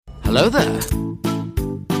Hello there.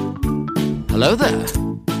 Hello there.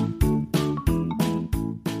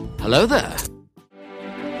 Hello there.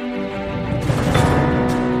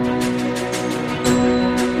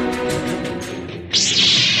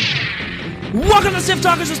 Welcome to Sith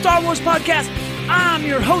Talkers, a Star Wars podcast. I'm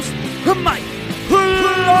your host, Mike.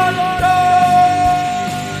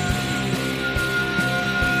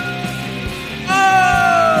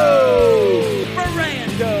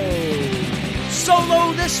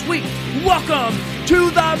 Solo this week. Welcome to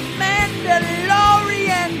the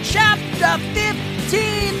Mandalorian Chapter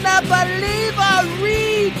 15, the Believer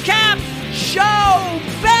Recap Show,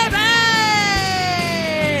 baby!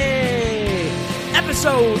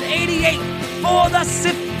 Episode 88 for the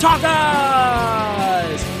Sith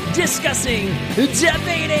Talkers, discussing,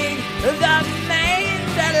 debating the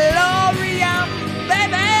Mandalorian,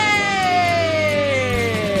 baby!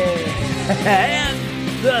 And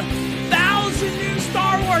the 1,000 new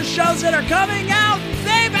Star Wars shows that are coming out,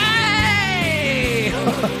 baby!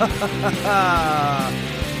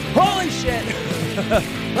 Holy shit!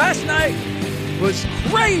 Last night was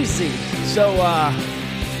crazy. So,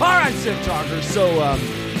 alright, Sith Talkers. So,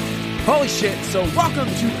 holy shit. So, welcome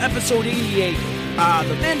to episode 88,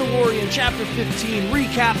 the Mandalorian Chapter 15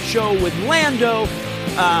 recap show with Lando.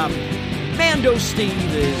 Mando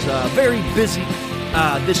Steve is very busy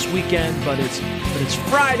this weekend, but it's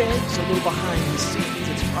Friday, so a little behind the scenes.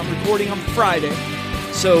 I'm recording on Friday.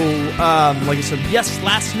 So, like I said, yes,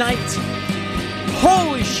 last night,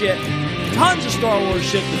 holy shit, tons of Star Wars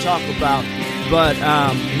shit to talk about. But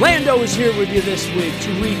Lando is here with you this week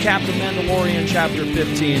to recap the Mandalorian Chapter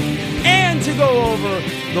 15 and to go over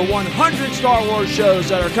the 100 Star Wars shows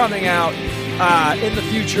that are coming out in the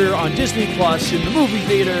future on Disney Plus, in the movie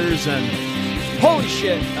theaters, and holy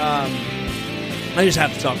shit, I just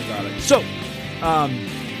have to talk about it. So,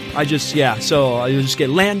 I just get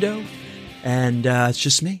Lando, and it's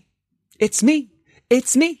just me. It's me.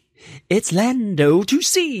 It's me. It's Lando to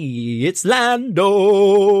see. It's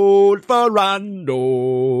Lando,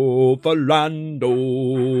 Ferrando,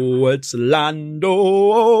 it's Lando.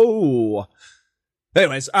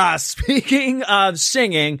 Anyways, speaking of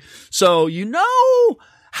singing, so you know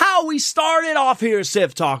how we started off here,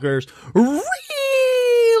 Sith Talkers,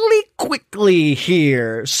 really quickly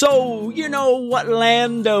here. So, you know what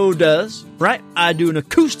Lando does, right? I do an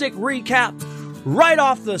acoustic recap right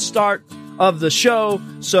off the start of the show.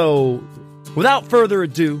 So, without further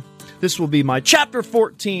ado, this will be my Chapter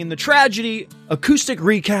 14, the Tragedy acoustic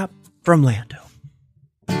recap from Lando.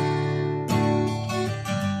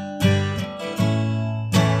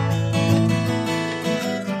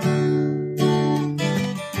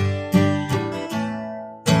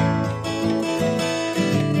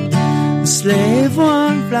 Slave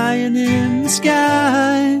one flying in the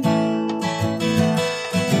sky,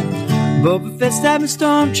 Boba Fett stabbing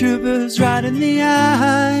stormtroopers right in the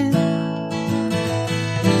eye.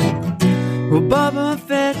 Well, Boba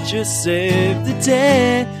Fett just saved the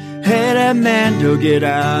day. Hey, that Mando, get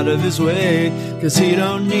out of his way, 'cause he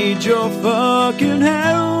don't need your fucking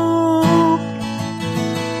help.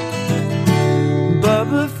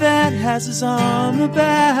 Boba Fett has his armor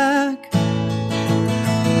back,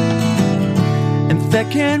 that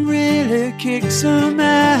can really kick some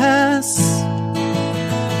ass.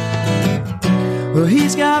 Well,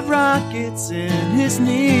 he's got rockets in his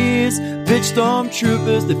knees. Bitch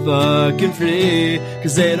stormtroopers, they fucking flee,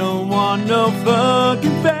 'cause they don't want no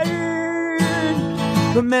fucking pain.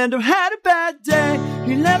 But Mando had a bad day.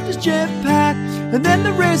 He left his jetpack, and then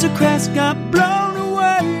the Razor Crest got blown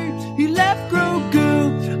away. He left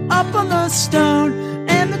Grogu up on the stone,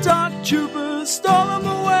 and the Dark Troopers stole him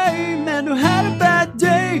away. Mando had a bad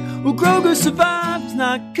day. Well, Grogu survived, he's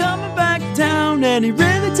not coming back down, and he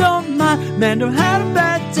really don't mind. Mando had a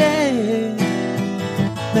bad day.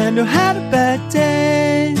 Mando had a bad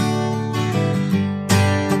day.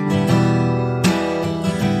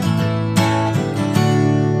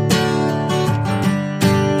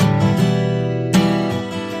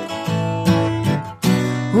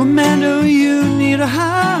 Well, Mando, you need a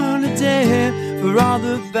holiday for all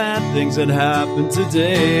the bad things that happened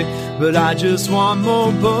today. But I just want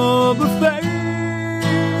more Boba Fett.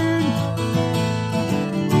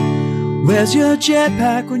 Where's your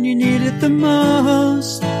jetpack when you need it the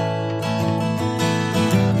most?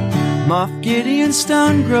 Moff Gideon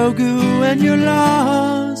stunned Grogu and you're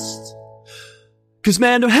lost. 'Cause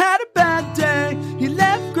Mando had a bad day. He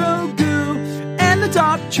left Grogu and the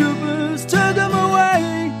Dark Troopers took him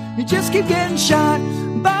away. He just keep getting shot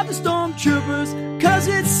by the stormtroopers, 'cause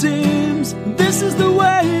it seems this is the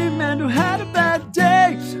way. Mando had a bad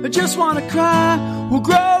day. I just wanna cry. Well,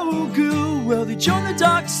 Grogu, well, they joined the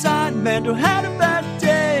dark side. Mando had a bad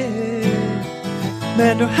day.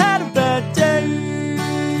 Mando had a bad day.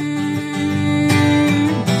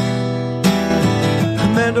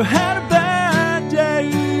 Mando had a bad day.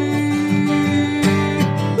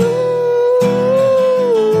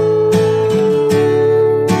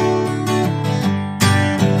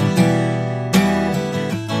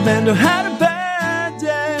 Mando had a bad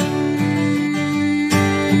day.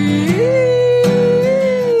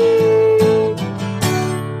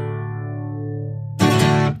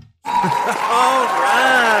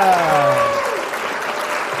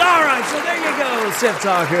 All right, so there you go, Sith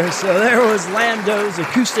Talker. So there was Lando's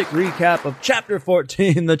acoustic recap of Chapter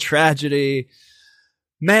 14, The Tragedy.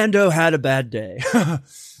 Mando had a bad day. All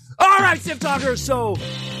right, Sith Talker, so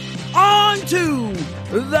on to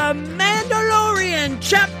The Mandalorian,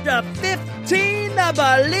 Chapter 15, The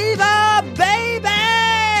Believer, baby!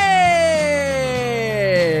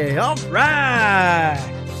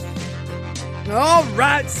 All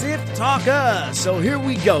right, Sith Talker. So here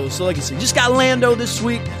we go. So like I said, just got Lando this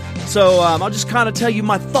week. So I'll just kind of tell you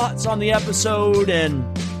my thoughts on the episode, and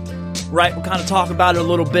we'll kind of talk about it a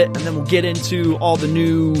little bit, and then we'll get into all the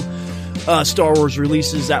new Star Wars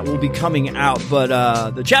releases that will be coming out. But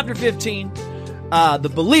the Chapter 15,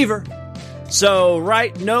 The Believer. So,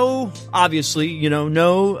 obviously,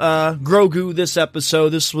 no Grogu this episode.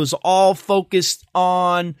 This was all focused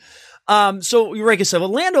on, so like I said,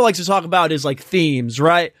 what Lando likes to talk about is like themes,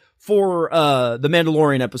 right? For the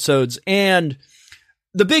Mandalorian episodes. And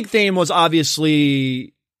the big theme was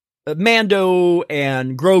obviously Mando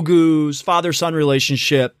and Grogu's father-son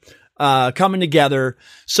relationship coming together.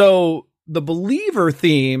 So the Believer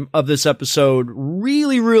theme of this episode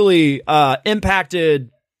really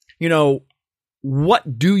impacted,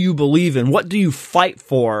 what do you believe in? What do you fight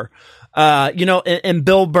for? In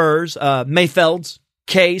Bill Burr's, Mayfeld's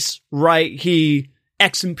case, right? He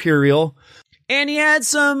ex-Imperial, and he had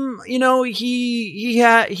some, he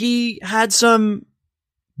had some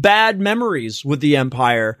bad memories with the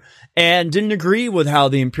Empire and didn't agree with how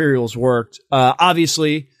the Imperials worked.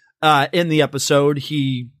 Obviously, in the episode,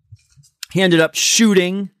 he ended up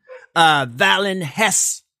shooting Valen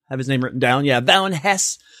Hess. I have his name written down. Yeah, Valen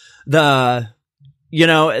Hess. That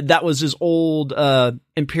was his old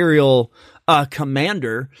Imperial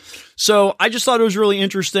commander. So I just thought it was really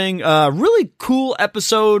interesting. Really cool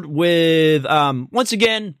episode with, once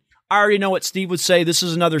again, I already know what Steve would say. This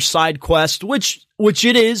is another side quest, which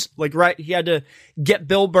it is. Like, right, he had to get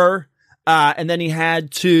Bill Burr, and then he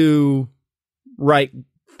had to,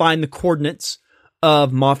 find the coordinates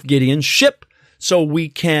of Moff Gideon's ship, so we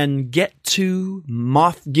can get to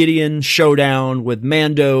Moff Gideon showdown with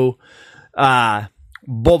Mando, Boba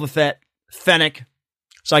Fett, Fennec.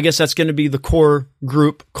 So I guess that's going to be the core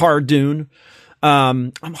group, Cara Dune.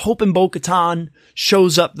 I'm hoping Bo-Katan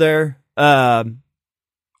shows up there, and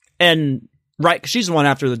right, 'cause she's the one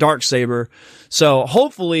after the Darksaber. So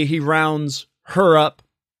hopefully he rounds her up,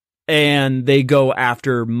 and they go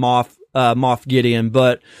after Moff Gideon.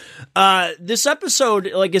 But this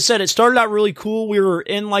episode, like I said, it started out really cool. We were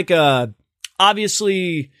in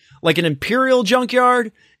obviously an Imperial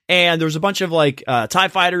junkyard, and there was a bunch of TIE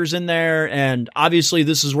fighters in there, and obviously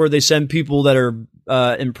this is where they send people that are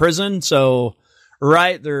in prison. So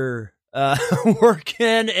they're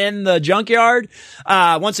working in the junkyard.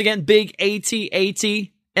 Once again, big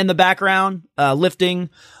AT-AT in the background, lifting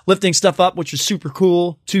stuff up, which is super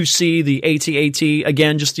cool to see the AT-AT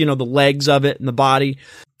again, just, the legs of it and the body.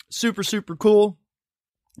 Super, super cool.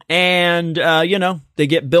 And, they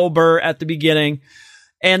get Bill Burr at the beginning.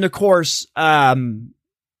 And of course,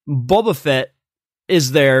 Boba Fett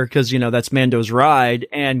is there because, that's Mando's ride.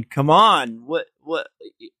 And come on, what,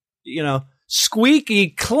 squeaky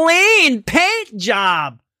clean paint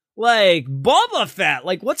job. Boba Fett,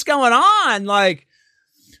 what's going on?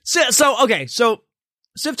 Okay, so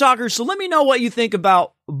Sith Talker, so let me know what you think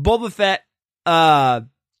about Boba Fett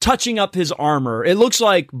touching up his armor. It looks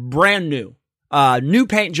like brand new. New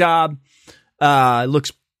paint job. It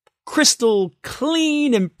looks crystal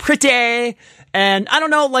clean and pretty. And I don't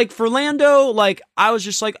know, for Lando, I was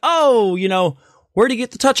just where'd he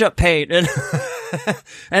get the touch-up paint? And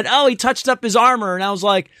and he touched up his armor, and I was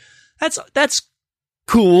like, that's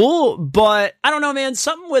cool, but I don't know, man.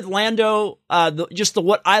 Something with Lando,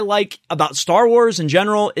 what I like about Star Wars in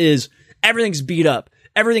general is everything's beat up.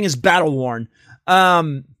 Everything is battle worn.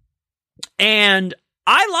 And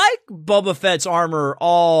I like Boba Fett's armor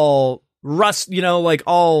all rust,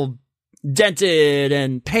 all dented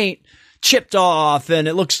and paint chipped off, and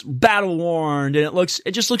it looks battle worn, and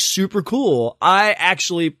it just looks super cool. I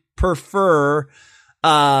actually prefer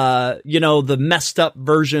the messed up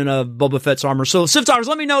version of Boba Fett's armor. So Sith Talkers,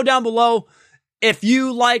 let me know down below if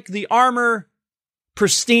you like the armor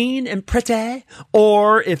pristine and pretty,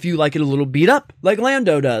 or if you like it a little beat up like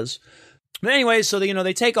Lando does. But anyway, so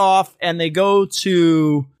they take off and they go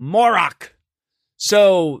to Morak.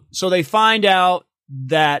 So they find out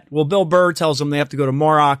that, Bill Burr tells them they have to go to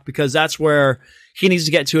Morak because that's where he needs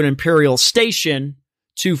to get to an Imperial station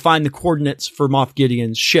to find the coordinates for Moff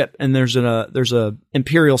Gideon's ship. And there's a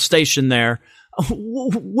Imperial station there,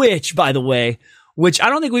 which, by the way, I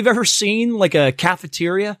don't think we've ever seen like a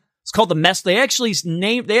cafeteria. It's called the mess. They actually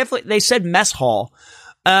they said mess hall.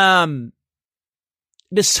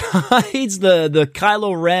 Besides the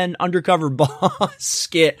Kylo Ren undercover boss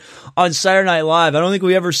skit on Saturday Night Live, I don't think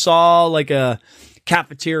we ever saw like a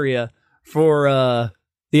cafeteria for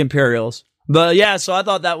the Imperials. But yeah, so I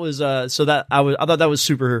thought that was I thought that was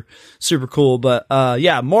super super cool. But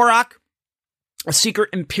Morak, a secret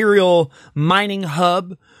Imperial mining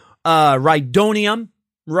hub, Rhydonium,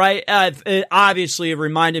 right? It obviously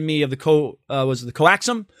reminded me of the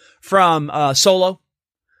Coaxium from Solo,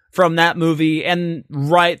 from that movie. And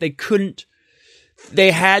right,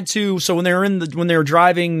 they had to, so when they were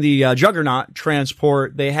driving the Juggernaut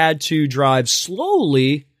transport, they had to drive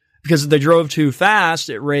slowly because if they drove too fast,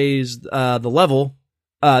 it raised the level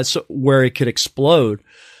so where it could explode.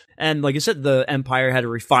 And like I said, the Empire had a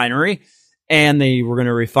refinery and they were going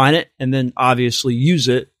to refine it and then obviously use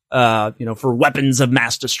it for weapons of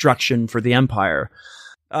mass destruction for the Empire.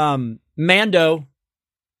 Mando,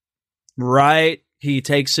 right? He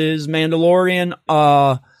takes his Mandalorian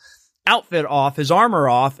outfit off, his armor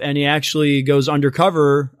off, and he actually goes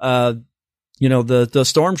undercover, the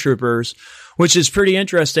stormtroopers, which is pretty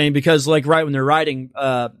interesting because, like, right when they're riding,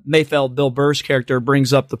 Mayfeld, Bill Burr's character,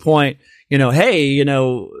 brings up the point, hey,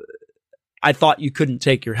 I thought you couldn't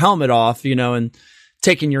take your helmet off, and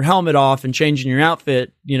taking your helmet off and changing your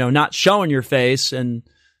outfit, not showing your face and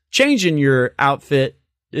changing your outfit,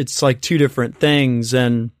 it's like two different things.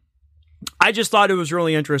 And I just thought it was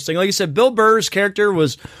really interesting. Like I said, Bill Burr's character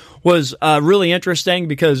was really interesting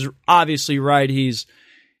because obviously, right, he's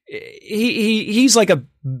like a,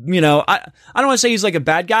 I don't want to say he's like a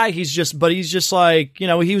bad guy. He's just like,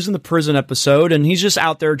 he was in the prison episode and he's just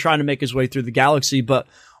out there trying to make his way through the galaxy. But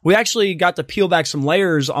we actually got to peel back some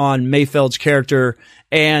layers on Mayfeld's character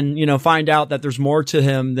and, find out that there's more to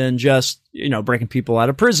him than just, breaking people out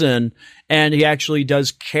of prison. And he actually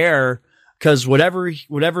does care because whatever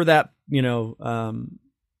that,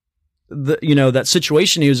 that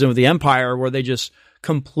situation he was in with the Empire where they just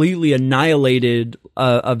completely annihilated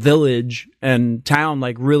a village and town,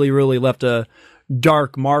 like really, really left a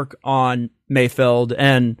dark mark on Mayfeld.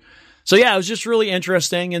 And so, yeah, it was just really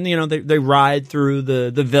interesting. And, they ride through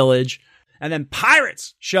the village and then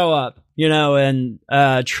pirates show up, and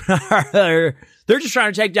they're just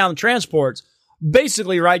trying to take down the transports,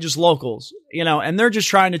 basically, right? Just locals, and they're just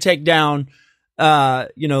trying to take down,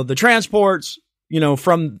 the transports,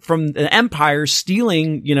 from the Empire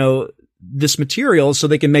stealing, this material so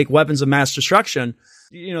they can make weapons of mass destruction.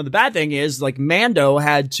 The bad thing is, like, Mando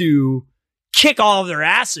had to kick all of their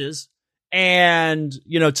asses and,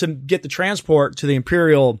 to get the transport to the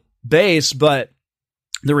Imperial base, but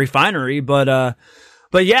the refinery. But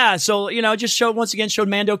yeah, so, just showed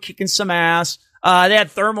Mando kicking some ass. They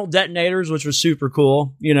had thermal detonators, which was super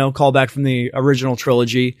cool, callback from the original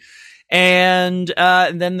trilogy. And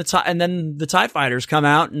then the TIE fighters come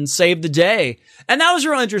out and save the day. And that was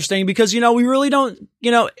real interesting because, we really don't,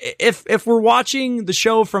 if we're watching the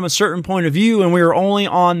show from a certain point of view and we were only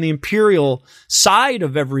on the Imperial side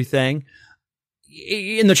of everything,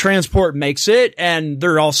 and the transport makes it and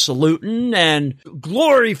they're all saluting and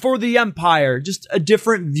glory for the Empire, just a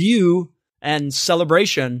different view and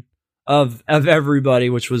celebration of everybody,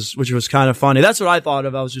 which was kind of funny. That's what I thought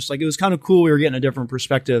of. I was just like, it was kind of cool. We were getting a different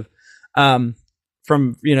perspective. From,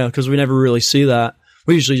 cause we never really see that.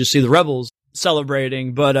 We usually just see the rebels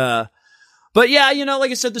celebrating, but yeah,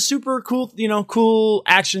 like I said, the super cool, cool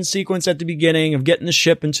action sequence at the beginning of getting the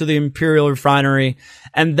ship into the Imperial refinery.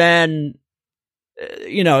 And then,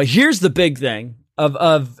 here's the big thing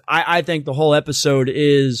I think the whole episode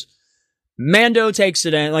is Mando takes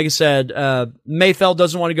it in. Like I said, Mayfeld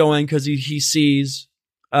doesn't want to go in cause he sees,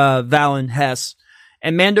 Valen Hess,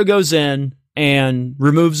 and Mando goes in and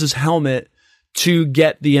removes his helmet to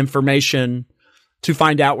get the information to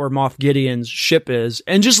find out where Moff Gideon's ship is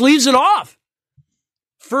and just leaves it off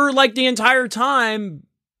for like the entire time.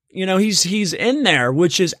 He's in there,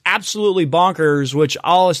 which is absolutely bonkers, which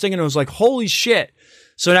all I was thinking was like, holy shit.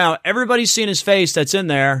 So now everybody's seen his face that's in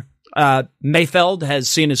there. Mayfeld has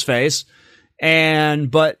seen his face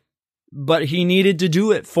but but he needed to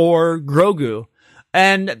do it for Grogu.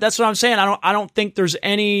 And that's what I'm saying. I don't think there's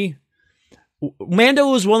any, Mando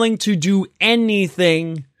was willing to do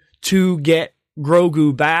anything to get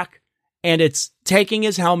Grogu back, and it's taking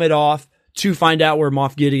his helmet off to find out where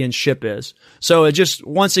Moff Gideon's ship is. So it just,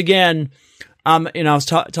 once again, I was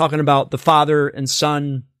talking about the father and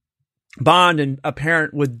son bond, and a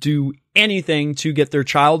parent would do anything to get their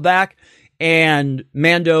child back, and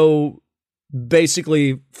Mando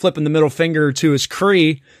basically flipping the middle finger to his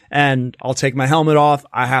Kree, and I'll take my helmet off.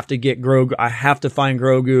 I have to get Grogu. I have to find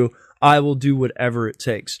Grogu. I will do whatever it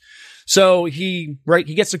takes. So he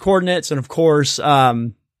gets the coordinates, and of course,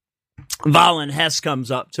 Valen Hess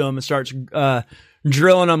comes up to him and starts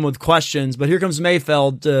drilling him with questions. But here comes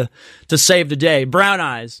Mayfeld to save the day. Brown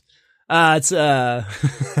Eyes. I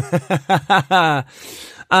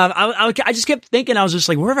just kept thinking, I was just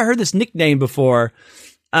like, where have I heard this nickname before?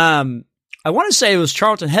 I want to say it was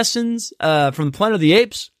Charlton Heston's from the Planet of the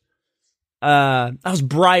Apes. That was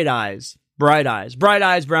Bright Eyes, Brown Eyes,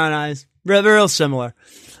 real similar.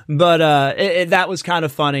 But that was kind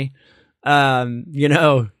of funny.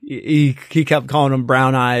 He kept calling them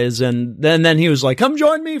Brown Eyes, and then he was like, "Come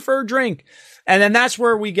join me for a drink." And then that's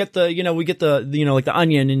where we get the like the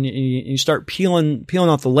onion, and you start peeling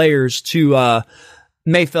off the layers to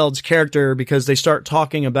Mayfeld's character, because they start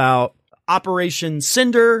talking about Operation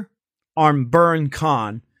Cinder on Burn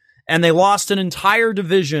Khan, and they lost an entire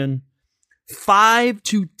division. 5,000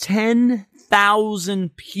 to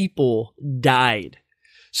 10,000 people died.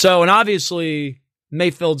 So, and obviously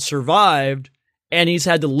Mayfeld survived, and he's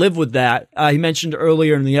had to live with that. He mentioned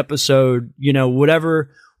earlier in the episode,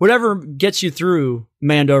 whatever gets you through,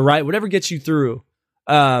 Mando, right? Whatever gets you through,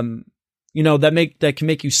 that can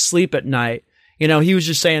make you sleep at night. He was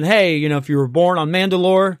just saying, hey, if you were born on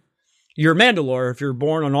Mandalore, you're Mandalore. If you're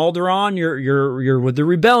born on Alderaan, you're with the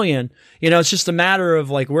rebellion. It's just a matter of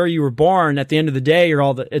like where you were born. At the end of the day,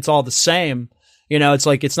 it's all the same. It's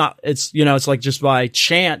like, it's like just by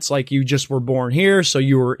chance, like you just were born here. So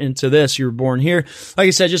you were into this, you were born here. Like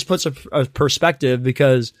I said, just puts a perspective,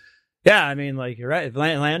 because yeah, I mean, like, you're right.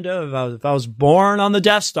 Lando, if I was born on the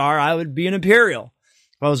Death Star, I would be an Imperial.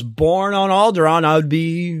 If I was born on Alderaan, I would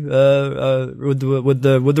be, with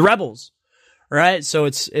the rebels. Right. So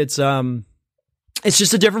it's just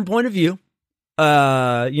a different point of view.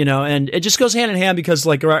 And it just goes hand in hand, because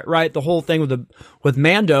like, right. The whole thing with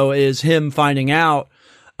Mando is him finding out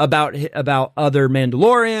about other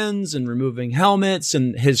Mandalorians and removing helmets,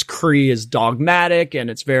 and his Kree is dogmatic and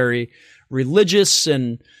it's very religious,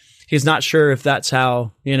 and he's not sure if that's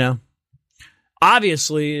how,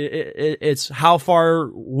 obviously it's how far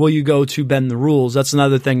will you go to bend the rules? That's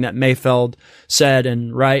another thing that Mayfeld said.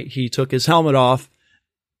 And right, he took his helmet off,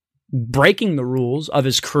 breaking the rules of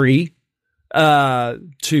his Kree,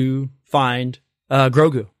 to find,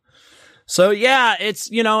 Grogu. So yeah, it's,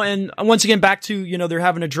 and once again, back to, they're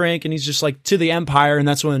having a drink, and he's just like, to the Empire. And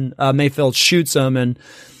that's when, Mayfeld shoots him. And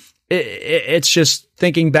it's just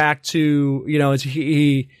thinking back to,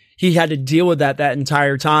 he had to deal with that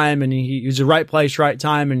entire time, and he was the right place, right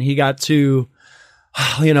time. And he got to,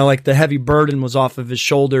 like the heavy burden was off of his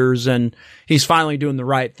shoulders, and he's finally doing the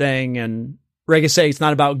right thing. And like I say, it's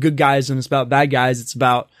not about good guys and it's about bad guys. It's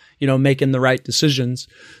about, making the right decisions.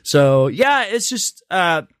 So yeah, it's just,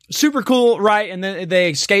 super cool. Right. And then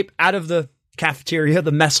they escape out of the cafeteria,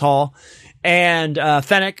 the mess hall, and,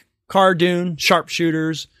 Fennec, Cara Dune,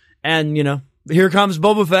 sharpshooters. And, here comes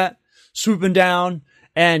Boba Fett swooping down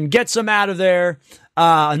and gets them out of there.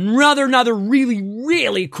 Another really,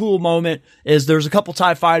 really cool moment is there's a couple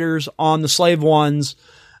TIE fighters on the Slave One's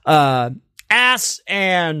ass,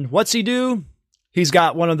 and what's he do? He's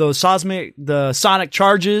got one of those sonic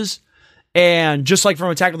charges, and just like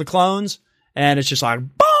from Attack of the Clones, and it's just like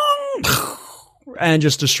boom, and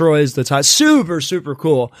just destroys the TIE. Super, super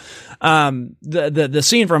cool. The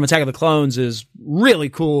scene from Attack of the Clones is really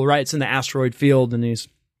cool, right? It's in the asteroid field, and he's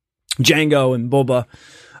Jango and Boba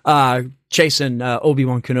chasing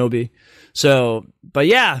Obi-Wan Kenobi. So, but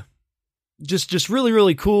yeah, just really,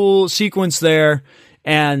 really cool sequence there.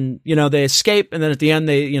 And, they escape, and then at the end,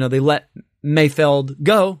 they let Mayfeld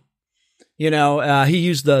go. He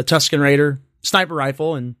used the Tusken Raider sniper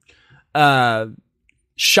rifle and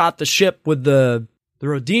shot the ship with the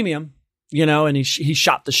Rhodemium, and he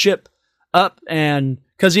shot the ship up, and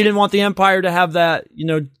because he didn't want the Empire to have that,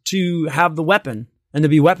 to have the weapon and to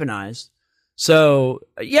be weaponized. So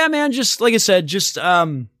yeah, man, just like I said, just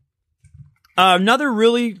another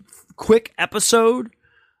really quick episode,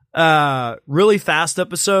 really fast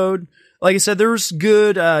episode. Like I said, there was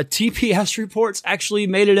good TPS reports actually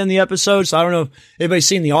made it in the episode. So I don't know if anybody's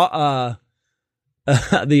seen the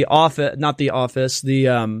the Office, not the Office,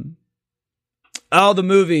 the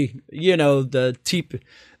movie,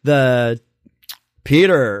 the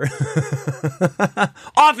Peter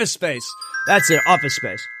Office Space. That's it, Office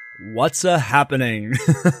Space. What's happening?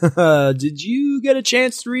 Did you get a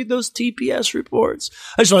chance to read those TPS reports?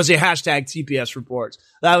 I just want to say hashtag TPS reports.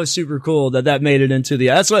 That was super cool that made it into the,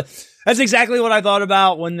 that's exactly what I thought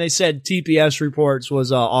about when they said TPS reports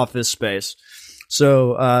was Office Space.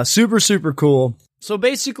 So, super, super cool. So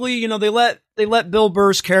basically, they let Bill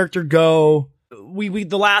Burr's character go.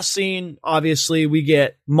 The last scene, obviously, we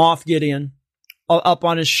get Moff Gideon up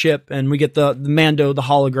on his ship, and we get the Mando, the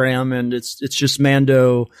hologram, and it's just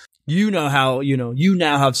Mando. You now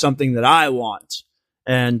have something that I want,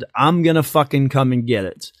 and I'm gonna fucking come and get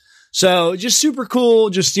it. So just super cool.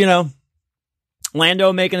 Just,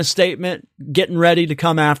 Lando making a statement, getting ready to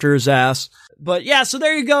come after his ass. But yeah, so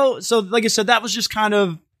there you go. So like I said, that was just kind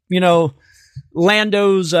of,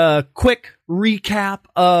 Lando's quick recap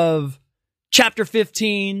of Chapter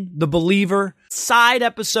 15, The Believer, side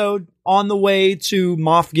episode on the way to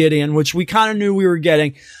Moff Gideon, which we kind of knew we were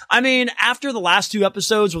getting. I mean, after the last two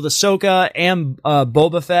episodes with Ahsoka and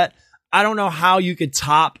Boba Fett, I don't know how you could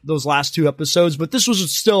top those last two episodes, but this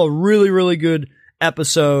was still a really, really good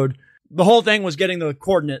episode. The whole thing was getting the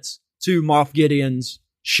coordinates to Moff Gideon's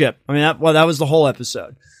ship. I mean, that was the whole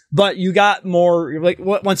episode. But you got more,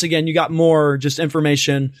 once again, you got more just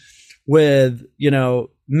information with,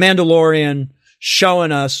 Mandalorian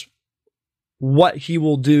showing us what he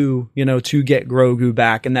will do, to get Grogu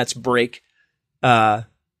back. And that's break, his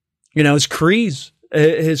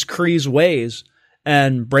Kryze ways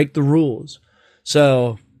and break the rules.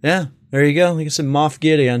 So yeah, there you go. Like I said, Moff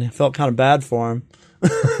Gideon. I felt kind of bad for him.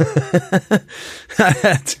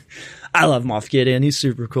 I love Moff Gideon. He's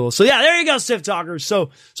super cool. So yeah, there you go, Sith Talkers.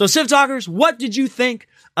 So Sith Talkers, what did you think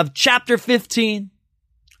of Chapter 15,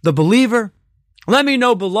 The Believer? Let me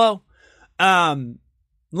know below. Lando,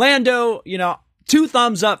 2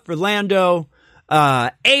 thumbs up for Lando. 8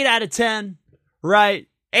 out of 10, right?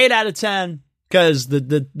 8 out of 10. Because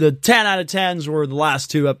the 10 out of 10s were the last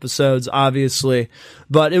 2 episodes, obviously.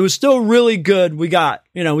 But it was still really good. We got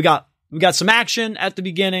some action at the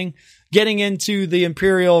beginning, getting into the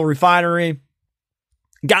Imperial refinery,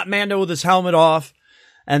 got Mando with his helmet off,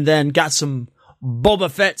 and then got some Boba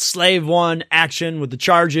Fett Slave One action with the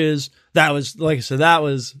charges. That was, like I said, that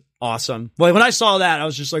was awesome. Like when I saw that, I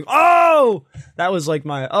was just like, oh, that was like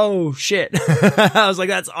my, oh shit. I was like,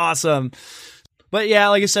 that's awesome. But yeah,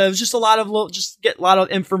 like I said, it was just a lot of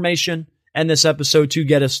information in this episode to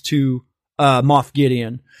get us to Moff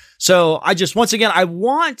Gideon. So once again, I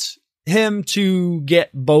want him to get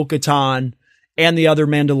Bo-Katan and the other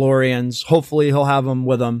Mandalorians. Hopefully he'll have them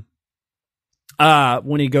with him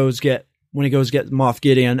when he goes get Moff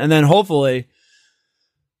Gideon. And then hopefully,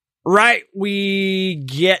 right, we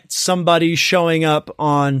get somebody showing up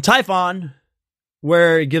on Typhon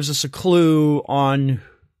where it gives us a clue on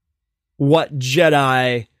what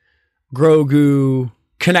Jedi Grogu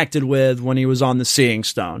connected with when he was on the Seeing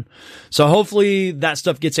Stone. So hopefully that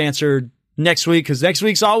stuff gets answered next week, because next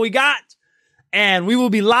week's all we got. And we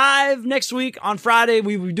will be live next week on Friday.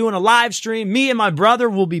 We will be doing a live stream. Me and my brother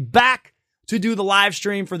will be back to do the live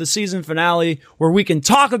stream for the season finale, where we can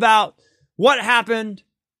talk about what happened.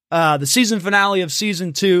 The season finale of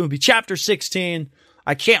season 2 will be chapter 16.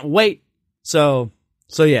 I can't wait. So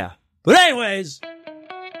yeah. But anyways,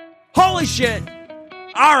 holy shit.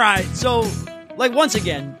 All right. So, once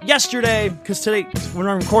again, yesterday, because today, when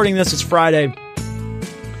I'm recording this, it's Friday.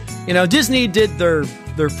 Disney did their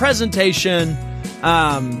presentation,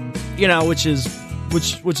 which is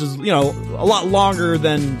a lot longer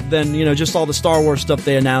than just all the Star Wars stuff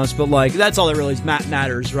they announced. But that's all that really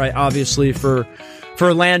matters, right? Obviously for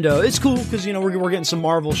Lando, it's cool because we're getting some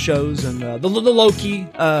Marvel shows, and the Loki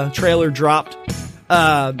trailer dropped.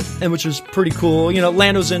 And which was pretty cool.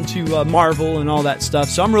 Lando's into Marvel and all that stuff,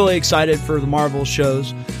 so I'm really excited for the Marvel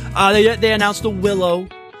shows. They announced the Willow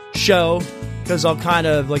show, because I'll kind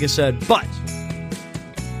of, like I said, but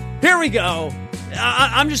here we go.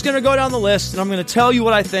 I'm just going to go down the list, and I'm going to tell you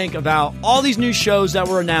what I think about all these new shows that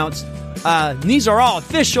were announced. These are all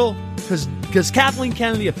official, because Kathleen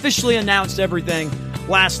Kennedy officially announced everything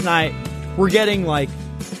last night. We're getting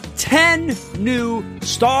 10 new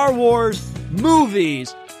Star Wars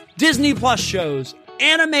movies, Disney Plus shows,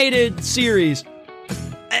 animated series.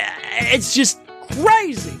 It's just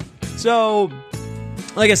crazy. So,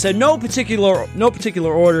 like I said, no particular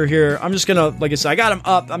order here. I'm just gonna, like I said, I got them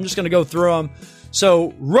up. I'm just gonna go through them.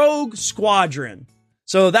 So, Rogue Squadron.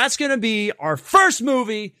 So that's gonna be our first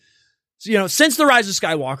movie. Since The Rise of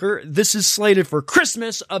Skywalker. This is slated for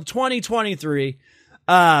Christmas of 2023.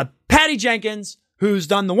 Patty Jenkins, who's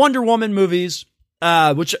done the Wonder Woman movies,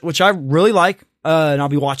 which I really like, and I'll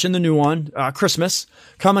be watching the new one, Christmas,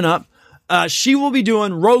 coming up. She will be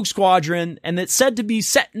doing Rogue Squadron, and it's said to be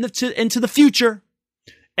set into the future.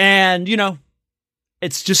 And, you know,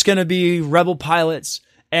 it's just going to be Rebel pilots.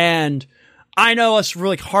 And I know us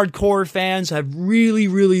really hardcore fans have really,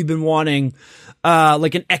 really been wanting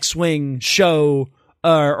like an X-Wing show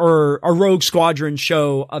or a Rogue Squadron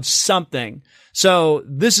show of something. So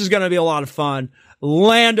this is going to be a lot of fun.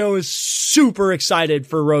 Lando is super excited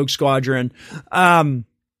for Rogue Squadron. I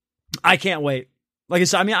can't wait. Like I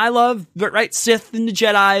said, I mean, I love, right, Sith and the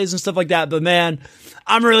Jedis and stuff like that, but man,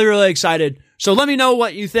 I'm really, really excited. So let me know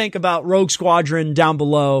what you think about Rogue Squadron down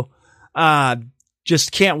below.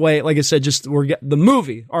 Just can't wait. Like I said, we're getting the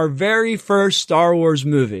movie, our very first Star Wars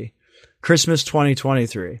movie, Christmas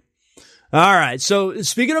 2023. All right. So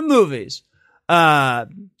speaking of movies, Taika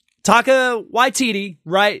Waititi,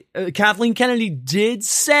 right? Kathleen Kennedy did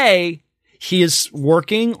say he is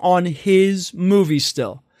working on his movie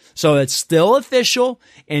still. So it's still official,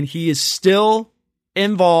 and he is still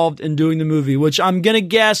involved in doing the movie, which I'm going to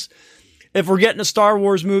guess if we're getting a Star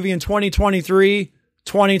Wars movie in 2023,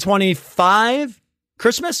 2025,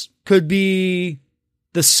 Christmas could be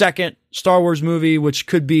the second Star Wars movie, which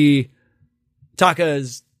could be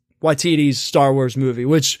Taika Waititi's Star Wars movie,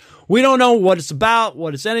 which we don't know what it's about,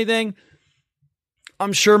 what it's anything.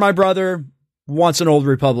 I'm sure my brother wants an Old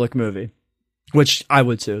Republic movie, which I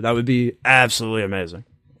would too. That would be absolutely amazing.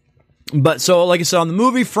 But so, like I said, on the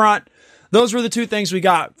movie front, those were the two things we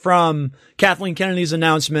got from Kathleen Kennedy's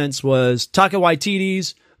announcements was Taika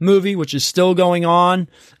Waititi's movie, which is still going on,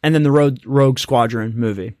 and then the Rogue Squadron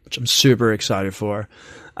movie, which I'm super excited for.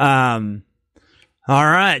 All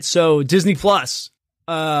right. So Disney Plus,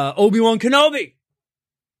 Obi-Wan Kenobi.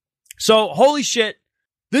 So holy shit,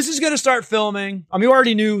 this is going to start filming. I mean, we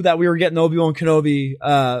already knew that we were getting the Obi-Wan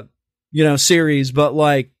Kenobi, series, but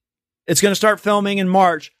like it's going to start filming in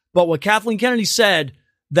March. But what Kathleen Kennedy said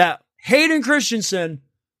that Hayden Christensen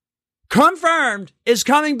confirmed is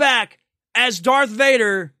coming back as Darth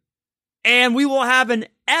Vader, and we will have an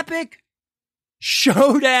epic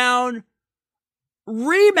showdown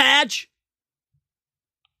rematch.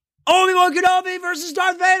 Obi-Wan Kenobi versus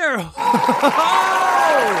Darth Vader.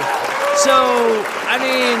 So, I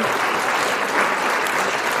mean,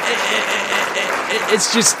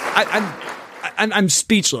 it's just, I'm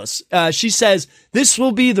speechless. She says this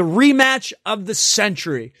will be the rematch of the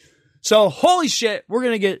century. So holy shit, we're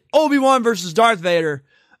going to get Obi-Wan versus Darth Vader.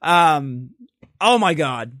 Oh my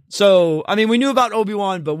God. So, I mean, we knew about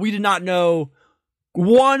Obi-Wan, but we did not know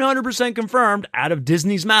 100% confirmed out of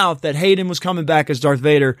Disney's mouth that Hayden was coming back as Darth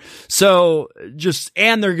Vader. So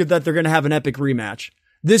and that they're going to have an epic rematch.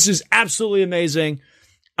 This is absolutely amazing.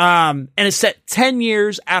 And it's set 10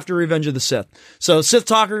 years after Revenge of the Sith. So Sith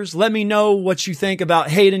talkers, let me know what you think about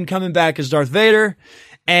Hayden coming back as Darth Vader.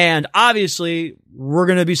 And obviously we're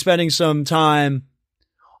going to be spending some time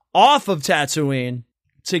off of Tatooine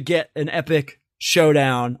to get an epic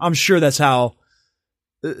showdown. I'm sure that's how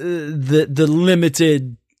the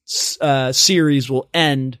limited series will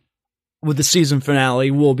end, with the season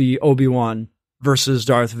finale will be Obi-Wan versus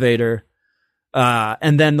Darth Vader.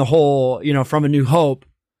 And then the whole, from A New Hope,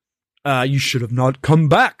 you should have not come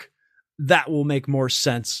back. That will make more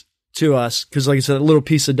sense to us. Cause like I said, a little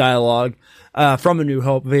piece of dialogue, from A New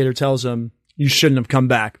Hope, Vader tells him you shouldn't have come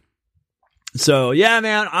back. So yeah,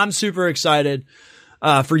 man, I'm super excited,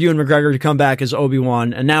 for Ewan McGregor to come back as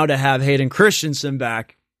Obi-Wan, and now to have Hayden Christensen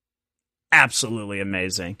back. Absolutely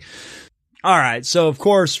amazing. All right. So of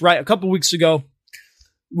course, right, a couple weeks ago,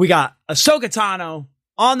 we got Ahsoka Tano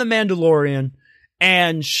on The Mandalorian,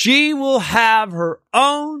 and she will have her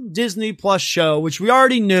own Disney Plus show, which we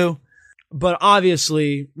already knew, but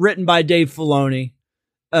obviously written by Dave Filoni,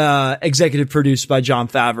 executive produced by Jon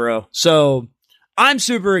Favreau. So I'm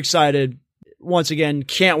super excited. Once again,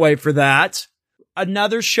 can't wait for that.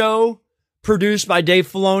 Another show produced by Dave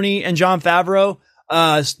Filoni and Jon Favreau,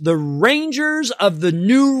 The Rangers of the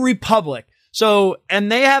New Republic. So,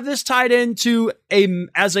 and they have this tied into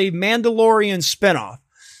as a Mandalorian spinoff.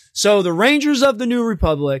 So the Rangers of the New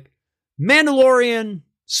Republic, Mandalorian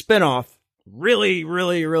spinoff. Really,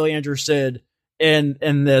 really, really interested in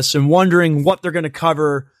this and wondering what they're going to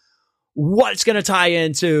cover, what it's going to tie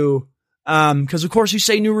into. Cause of course you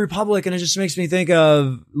say New Republic and it just makes me think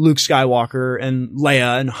of Luke Skywalker and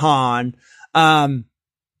Leia and Han,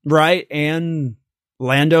 right? And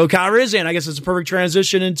Lando Calrissian. I guess it's a perfect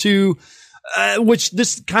transition into, which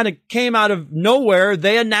this kind of came out of nowhere.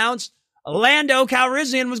 They announced Lando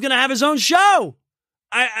Calrissian was going to have his own show.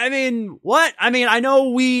 I mean, what? I mean, I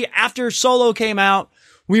know after Solo came out,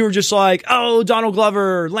 we were just like, oh, Donald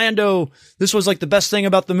Glover, Lando, this was like the best thing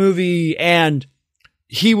about the movie. And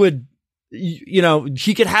he would,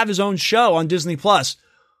 he could have his own show on Disney Plus.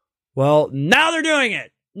 Well, now they're doing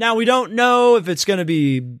it. Now we don't know if it's going to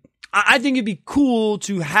be, I think it'd be cool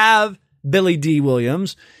to have Billy D.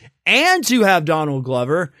 Williams and to have Donald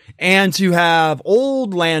Glover and to have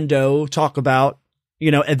old Lando talk about,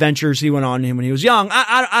 adventures he went on when he was young.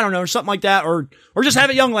 I don't know, or something like that, or just have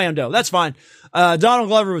it young Lando. That's fine. Donald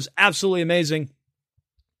Glover was absolutely amazing.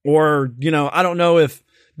 Or, I don't know if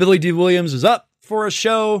Billy D. Williams is up for a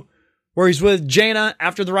show where he's with Jaina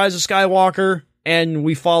after The Rise of Skywalker, and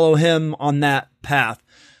we follow him on that path.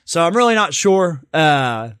 So I'm really not sure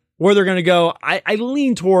where they're going to go. I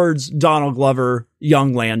lean towards Donald Glover,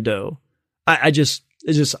 young Lando. I just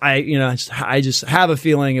have a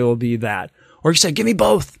feeling it will be that. Or you said, give me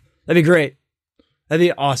both. That'd be great. That'd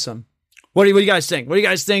be awesome. What do you guys think? What do you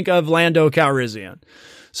guys think of Lando Calrissian?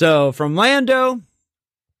 So from Lando,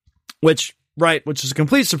 which is a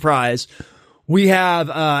complete surprise, we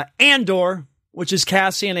have Andor, which is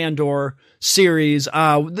Cassian Andor series,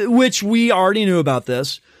 which we already knew about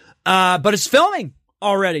this, but it's filming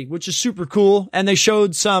already, which is super cool. And they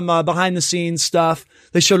showed some behind the scenes stuff.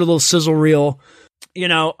 They showed a little sizzle reel,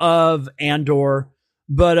 of Andor.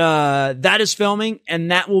 But that is filming,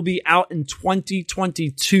 and that will be out in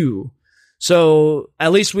 2022. So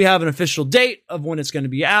at least we have an official date of when it's going to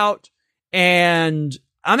be out. And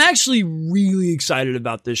I'm actually really excited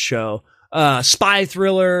about this show. Spy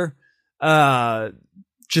thriller,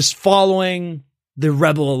 just following the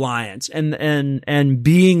Rebel Alliance and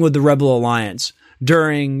being with the Rebel Alliance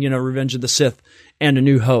during, Revenge of the Sith and A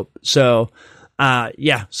New Hope. So,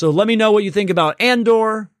 so let me know what you think about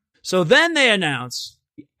Andor. So then they announce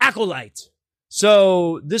The Acolyte.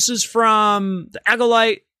 So this is from The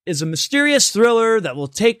Acolyte is a mysterious thriller that will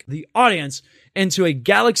take the audience into a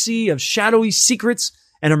galaxy of shadowy secrets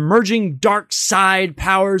and emerging dark side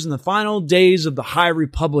powers in the final days of the High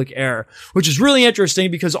Republic era, which is really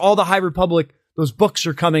interesting because all the High Republic, those books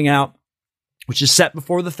are coming out, which is set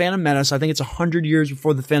before the Phantom Menace. I think it's 100 years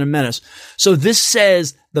before the Phantom Menace. So this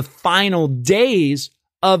says the final days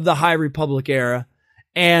of the High Republic era,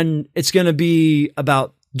 and it's going to be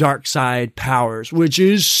about dark side powers, which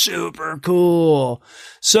is super cool.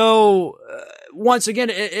 So once again,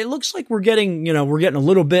 it looks like we're getting a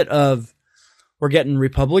little bit of, we're getting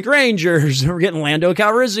Republic Rangers, we're getting Lando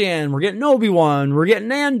Calrissian, we're getting Obi-Wan, we're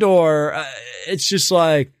getting Andor. It's just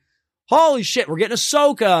like, holy shit, we're getting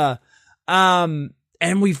Ahsoka. And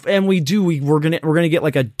we're gonna get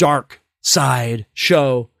like a dark side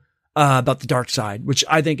show about the dark side, which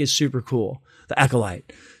I think is super cool. The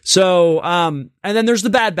Acolyte. So, and then there's the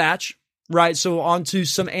Bad Batch, right? So on to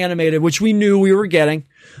some animated, which we knew we were getting,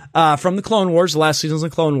 from the Clone Wars, the last seasons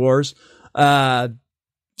of Clone Wars.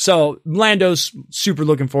 So Lando's super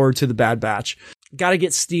looking forward to the Bad Batch. Gotta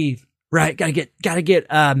get Steve, right? Gotta get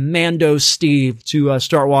Mando Steve to,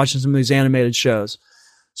 start watching some of these animated shows.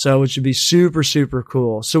 So it should be super, super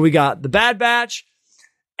cool. So we got the Bad Batch,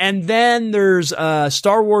 and then there's,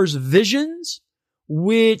 Star Wars Visions,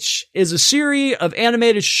 which is a series of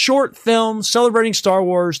animated short films celebrating Star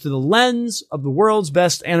Wars through the lens of the world's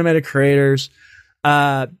best animated creators.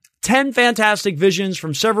 10 fantastic visions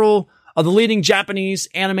from several of the leading Japanese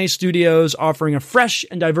anime studios, offering a fresh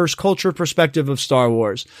and diverse culture perspective of Star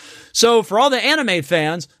Wars. So for all the anime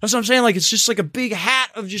fans, that's what I'm saying. Like, it's just like a big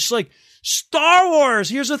hat of just like Star Wars.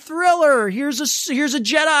 Here's a thriller. Here's a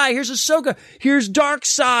Jedi. Here's Ahsoka. Here's Dark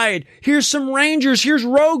Side. Here's some Rangers. Here's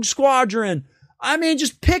Rogue Squadron. I mean,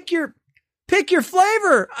 just pick your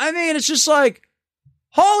flavor. I mean, it's just like,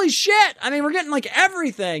 holy shit. I mean, we're getting like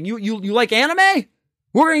everything. You like anime?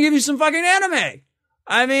 We're going to give you some fucking anime.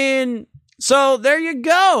 I mean, so there you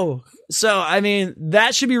go. So, I mean,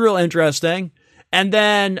 that should be real interesting. And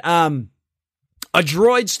then, a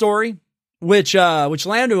droid story, which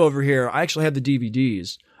Lando over here, I actually have the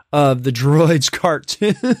DVDs of the Droids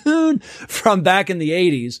cartoon from back in the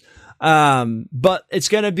 80s. But it's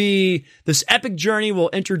going to be this epic journey will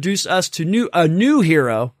introduce us to a new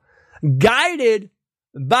hero guided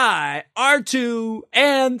by R2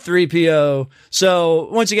 and 3PO. So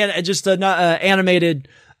once again, just an animated,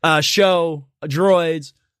 show,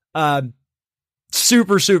 droids,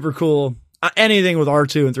 super, super cool. Anything with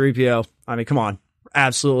R2 and 3PO. I mean, come on.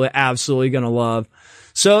 Absolutely going to love.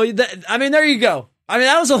 So, there you go. I mean,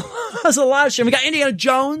 that was a lot of shit. We got Indiana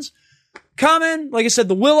Jones coming. Like I said,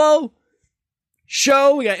 the Willow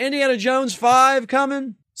show. We got Indiana Jones 5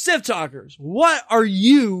 coming. Sith Talkers, what are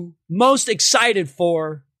you most excited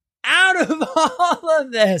for out of all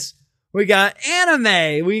of this? We got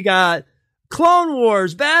anime. We got Clone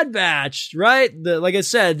Wars, Bad Batch, right? Like I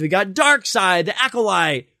said, we got Darkseid, the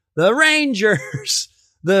Acolyte, the Rangers,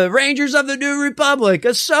 the Rangers of the New Republic,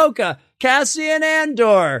 Ahsoka, Cassian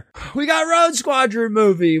Andor. We got Rogue Squadron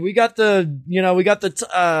movie. We got the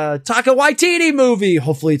Taika Waititi movie.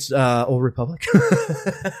 Hopefully it's Old Republic.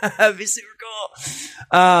 That'd be super cool.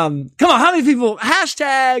 Come on, how many people,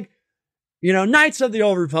 hashtag, Knights of the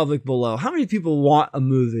Old Republic below. How many people want a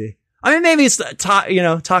movie? I mean, maybe it's,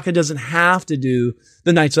 Taika doesn't have to do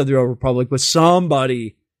the Knights of the Old Republic, but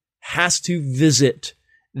somebody has to visit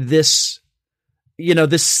this,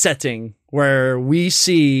 this setting where we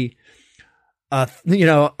see,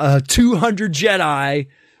 200 Jedi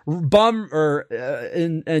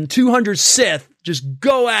and 200 Sith just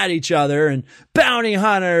go at each other, and bounty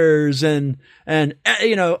hunters and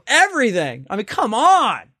everything. I mean, come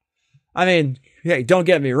on. I mean, hey, don't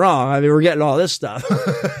get me wrong. I mean, we're getting all this stuff,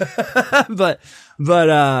 but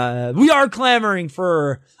we are clamoring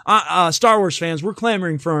for, Star Wars fans. We're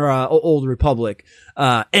clamoring for, Old Republic,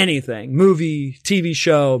 anything, movie, TV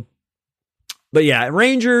show. But yeah,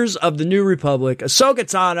 Rangers of the New Republic, Ahsoka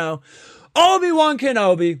Tano, Obi-Wan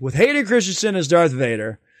Kenobi with Hayden Christensen as Darth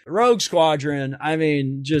Vader, Rogue Squadron. I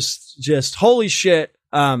mean, just holy shit.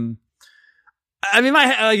 I mean,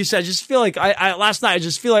 like you said, I just feel like last night, I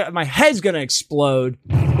just feel like my head's going to explode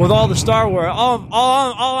with all the Star Wars.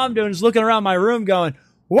 All I'm doing is looking around my room going,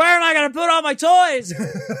 where am I going to put all my toys?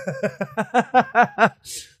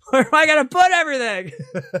 Where am I going to put everything?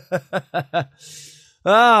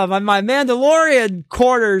 My Mandalorian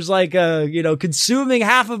quarters, consuming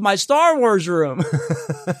half of my Star Wars room.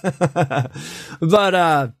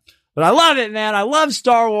 But I love it, man. I love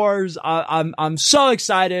Star Wars. I'm so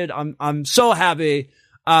excited. I'm so happy.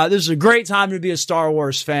 This is a great time to be a Star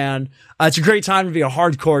Wars fan. It's a great time to be a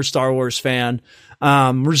hardcore Star Wars fan.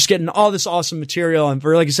 We're just getting all this awesome material. And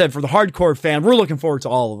like I said, for the hardcore fan, we're looking forward to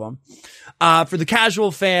all of them. For the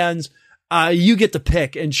casual fans, you get to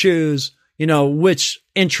pick and choose, which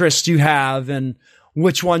interests you have and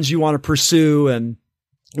which ones you want to pursue and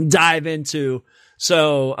dive into.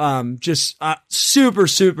 So, super,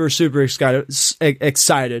 super, super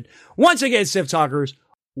excited. Once again, Sith Talkers,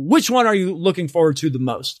 which one are you looking forward to the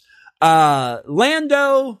most?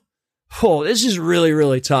 Lando. Oh, this is really,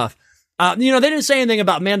 really tough. They didn't say anything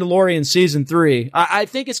about Mandalorian season 3. I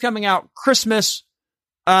think it's coming out Christmas,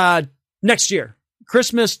 next year,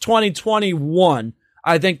 Christmas 2021.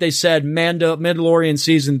 I think they said Mandalorian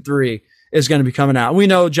season 3 is going to be coming out. We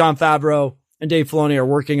know Jon Favreau and Dave Filoni are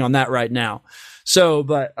working on that right now. So,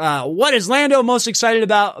 but, what is Lando most excited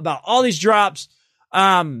about all these drops?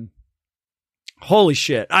 Holy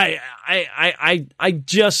shit. I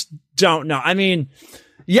just don't know. I mean,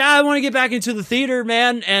 yeah, I want to get back into the theater,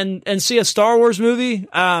 man, and see a Star Wars movie,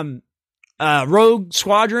 Rogue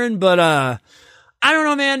Squadron, but, I don't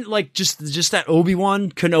know, man, like just that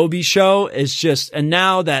Obi-Wan Kenobi show is just, and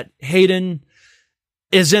now that Hayden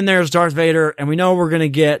is in there as Darth Vader, and we know we're going to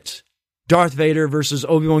get Darth Vader versus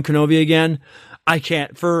Obi-Wan Kenobi again. I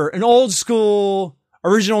can't, for an old school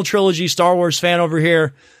original trilogy Star Wars fan over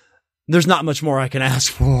here, there's not much more I can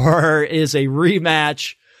ask for is a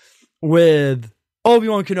rematch with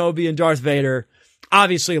Obi-Wan Kenobi and Darth Vader.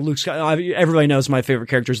 Obviously, everybody knows my favorite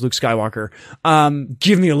character is Luke Skywalker.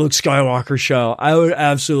 Give me a Luke Skywalker show. I would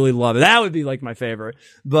absolutely love it. That would be like my favorite.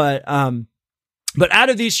 But out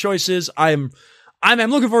of these choices, I'm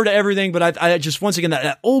looking forward to everything, but I just, once again,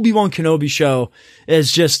 that Obi-Wan Kenobi show is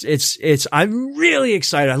just, I'm really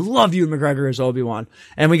excited. I love Ewan McGregor as Obi-Wan,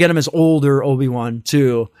 and we get him as older Obi-Wan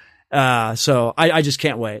too. So I just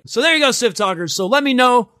can't wait. So there you go, Sith Talkers. So let me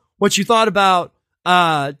know what you thought about,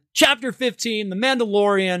 Chapter 15, The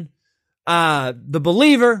Mandalorian, The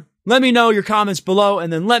Believer. Let me know your comments below,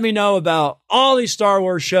 and then let me know about all these Star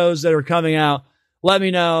Wars shows that are coming out. Let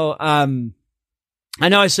me know. I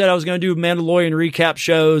know I said I was going to do Mandalorian recap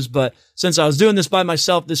shows, but since I was doing this by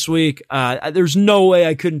myself this week, there's no way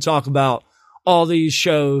I couldn't talk about all these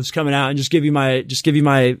shows coming out and just give you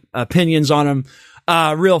my opinions on them,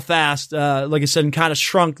 real fast. Like I said, and kind of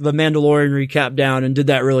shrunk the Mandalorian recap down and did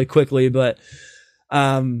that really quickly, but,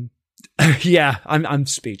 yeah, I'm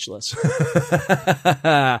speechless.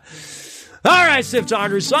 All right, Sith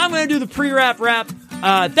Talkers. So I'm going to do the pre-wrap wrap.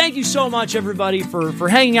 Thank you so much, everybody, for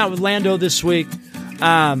hanging out with Lando this week.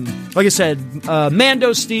 Like I said,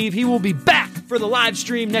 Mando Steve, he will be back for the live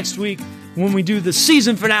stream next week when we do the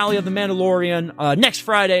season finale of The Mandalorian, next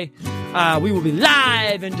Friday. We will be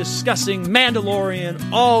live and discussing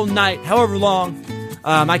Mandalorian all night, however long.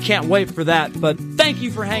 I can't wait for that, but thank you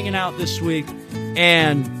for hanging out this week.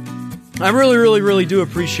 And I really, really, really do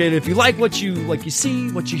appreciate it. If you like what you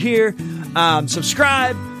see, what you hear,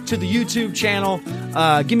 subscribe to the YouTube channel.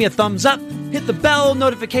 Give me a thumbs up, hit the bell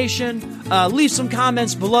notification, leave some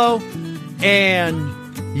comments below, and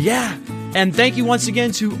yeah. And thank you once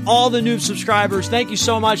again to all the new subscribers. Thank you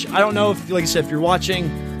so much. I don't know if, like I said, if you're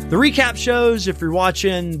watching the recap shows, if you're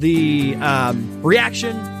watching the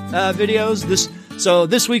reaction videos.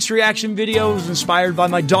 This week's reaction video was inspired by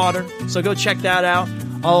my daughter, so go check that out.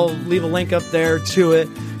 I'll leave a link up there to it.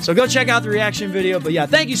 So go check out the reaction video. But yeah,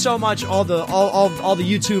 thank you so much, all the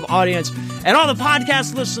YouTube audience and all the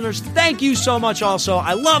podcast listeners. Thank you so much. Also,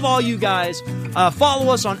 I love all you guys.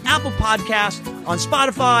 Follow us on Apple Podcasts, on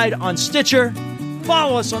Spotify, on Stitcher.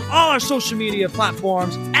 Follow us on all our social media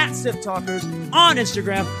platforms at Sif Talkers, on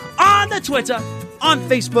Instagram, on the Twitter, on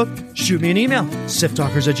Facebook. Shoot me an email,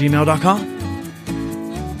 siftalkers@gmail.com.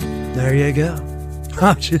 There you go.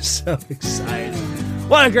 I'm just so excited.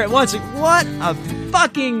 What a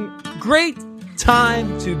fucking great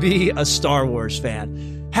time to be a Star Wars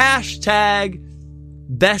fan. Hashtag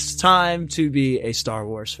best time to be a Star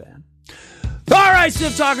Wars fan. All right,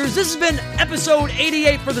 Sif Talkers, this has been episode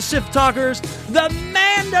 88 for the Sif Talkers. The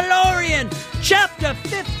Mandalorian, Chapter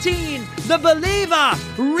 15, The Believer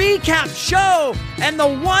recap show, and the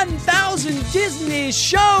 1,000 Disney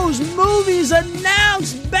shows, movies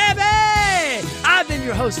announced, baby! I've been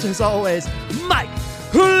your host, as always, Mike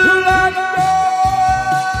Ferrando.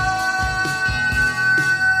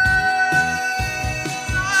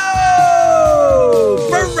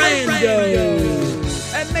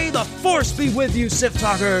 And may the Force be with you, Sif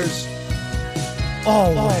Talkers.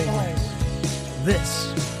 Always.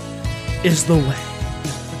 This is the way.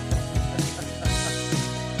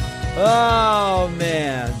 Oh,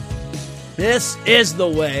 man. This is the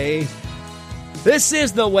way. This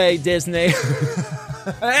is the way, Disney.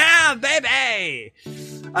 Yeah, baby.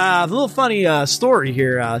 A little funny story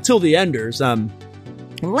here. Till the Enders.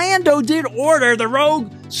 Lando did order the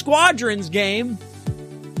Rogue Squadrons game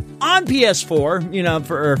on PS4, you know,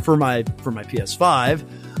 for my PS5.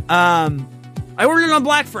 I ordered it on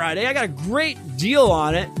Black Friday. I got a great deal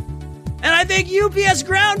on it, and I think UPS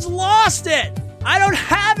Grounds lost it. I don't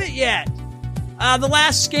have it yet. The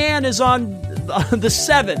last scan is on the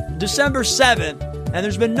 7th, December 7th, and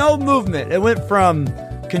there's been no movement. It went from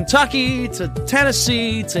Kentucky to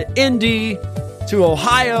Tennessee to Indy to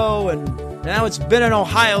Ohio, and now it's been in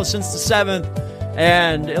Ohio since the 7th.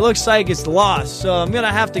 And it looks like it's lost. So I'm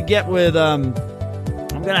gonna have to get with UPS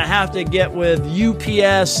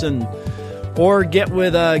or get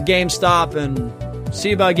with GameStop and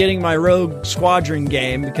see about getting my Rogue Squadron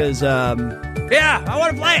game because I want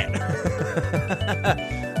to play it.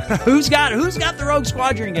 Who's got the Rogue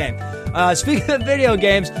Squadron game? Speaking of video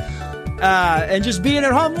games and just being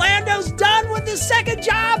at home, Lando's done with his second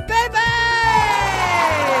job, baby!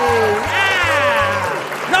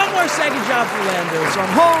 No more second job for Lando. So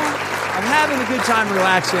I'm home. I'm having a good time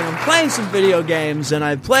relaxing. I'm playing some video games, and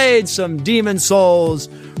I played some Demon's Souls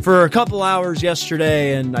for a couple hours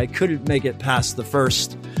yesterday, and I couldn't make it past the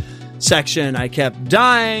first section. I kept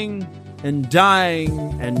dying and dying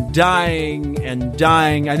and dying and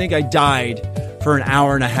dying. I think I died for an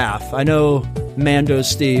hour and a half. I know Mando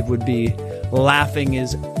Steve would be laughing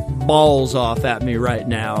his balls off at me right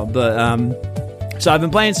now, but so I've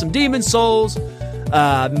been playing some Demon's Souls.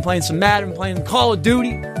 I've been playing some Madden, playing Call of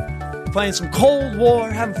Duty, playing some Cold War,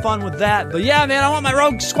 having fun with that. But yeah, man, I want my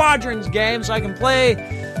Rogue Squadrons game so I can play,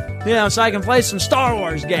 some Star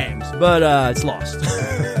Wars games. But it's lost.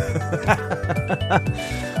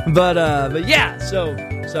 but yeah, so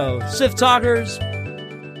Sif Talkers.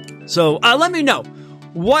 So let me know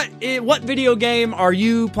what video game are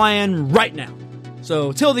you playing right now?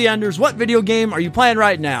 So Till the Enders, what video game are you playing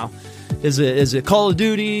right now? Is it Call of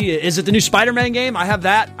Duty? Is it the new Spider-Man game? I have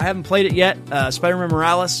that. I haven't played it yet. Spider-Man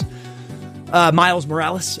Morales. Miles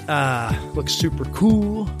Morales. Looks super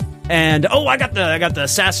cool. And I got the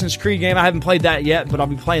Assassin's Creed game. I haven't played that yet, but I'll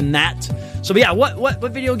be playing that. So yeah,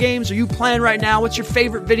 what video games are you playing right now? What's your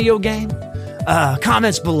favorite video game?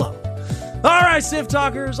 Comments below. All right, Sif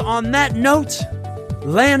Talkers. On that note,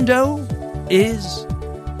 Lando is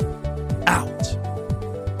out.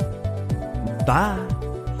 Bye.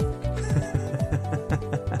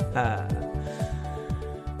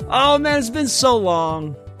 Oh man, it's been so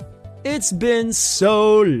long. It's been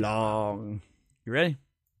so long. You ready?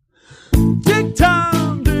 Dick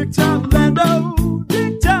Tom, Lando. Dick Tom, Lando.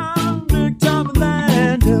 Dick Tom,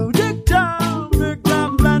 Lando. Dick Tom,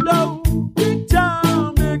 Lando.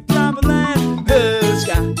 Who's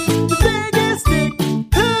got the biggest dick?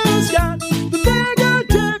 Who's got the bigger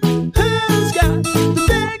dick? Who's got the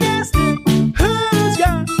biggest dick? Who's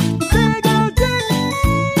got the bigger dick?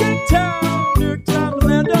 Dick Tom,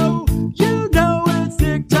 Lando. You know it's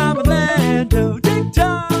Dick Tom.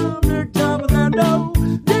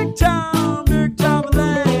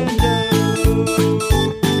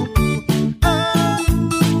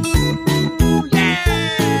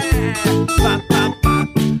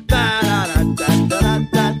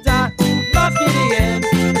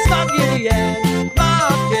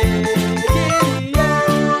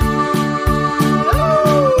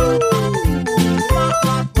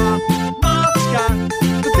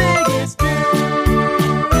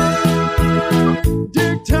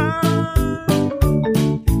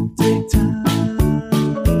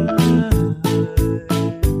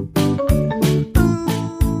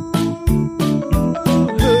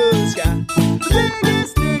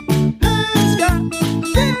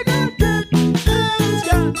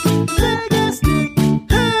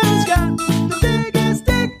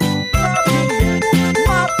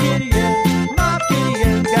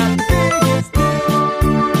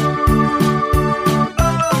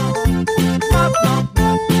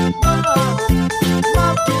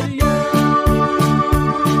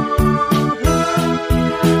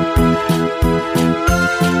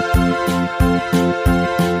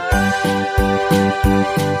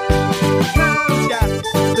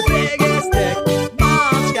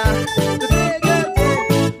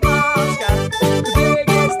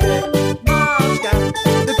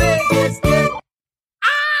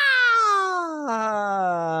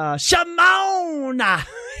 Shimona.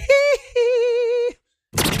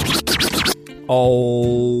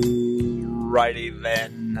 Alrighty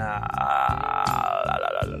then.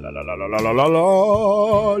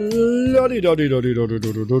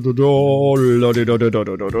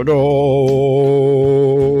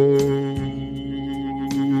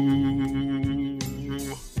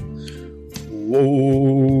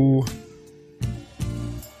 Whoa.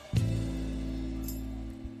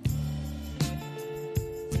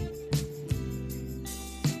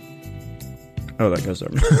 Oh, that goes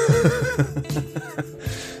over.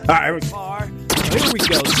 All right, here we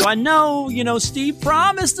go. So I know, Steve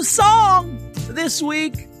promised a song this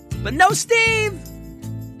week, but no Steve.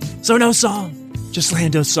 So no song, just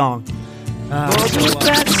Lando's song.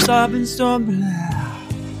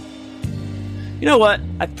 You know what?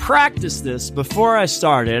 I practiced this before I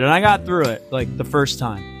started, and I got through it like the first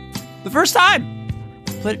time.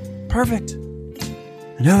 Played it perfect.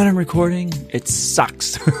 And now that I'm recording, it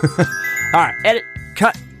sucks. All right, edit,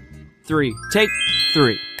 cut, 3, take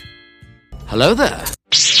 3. Hello there.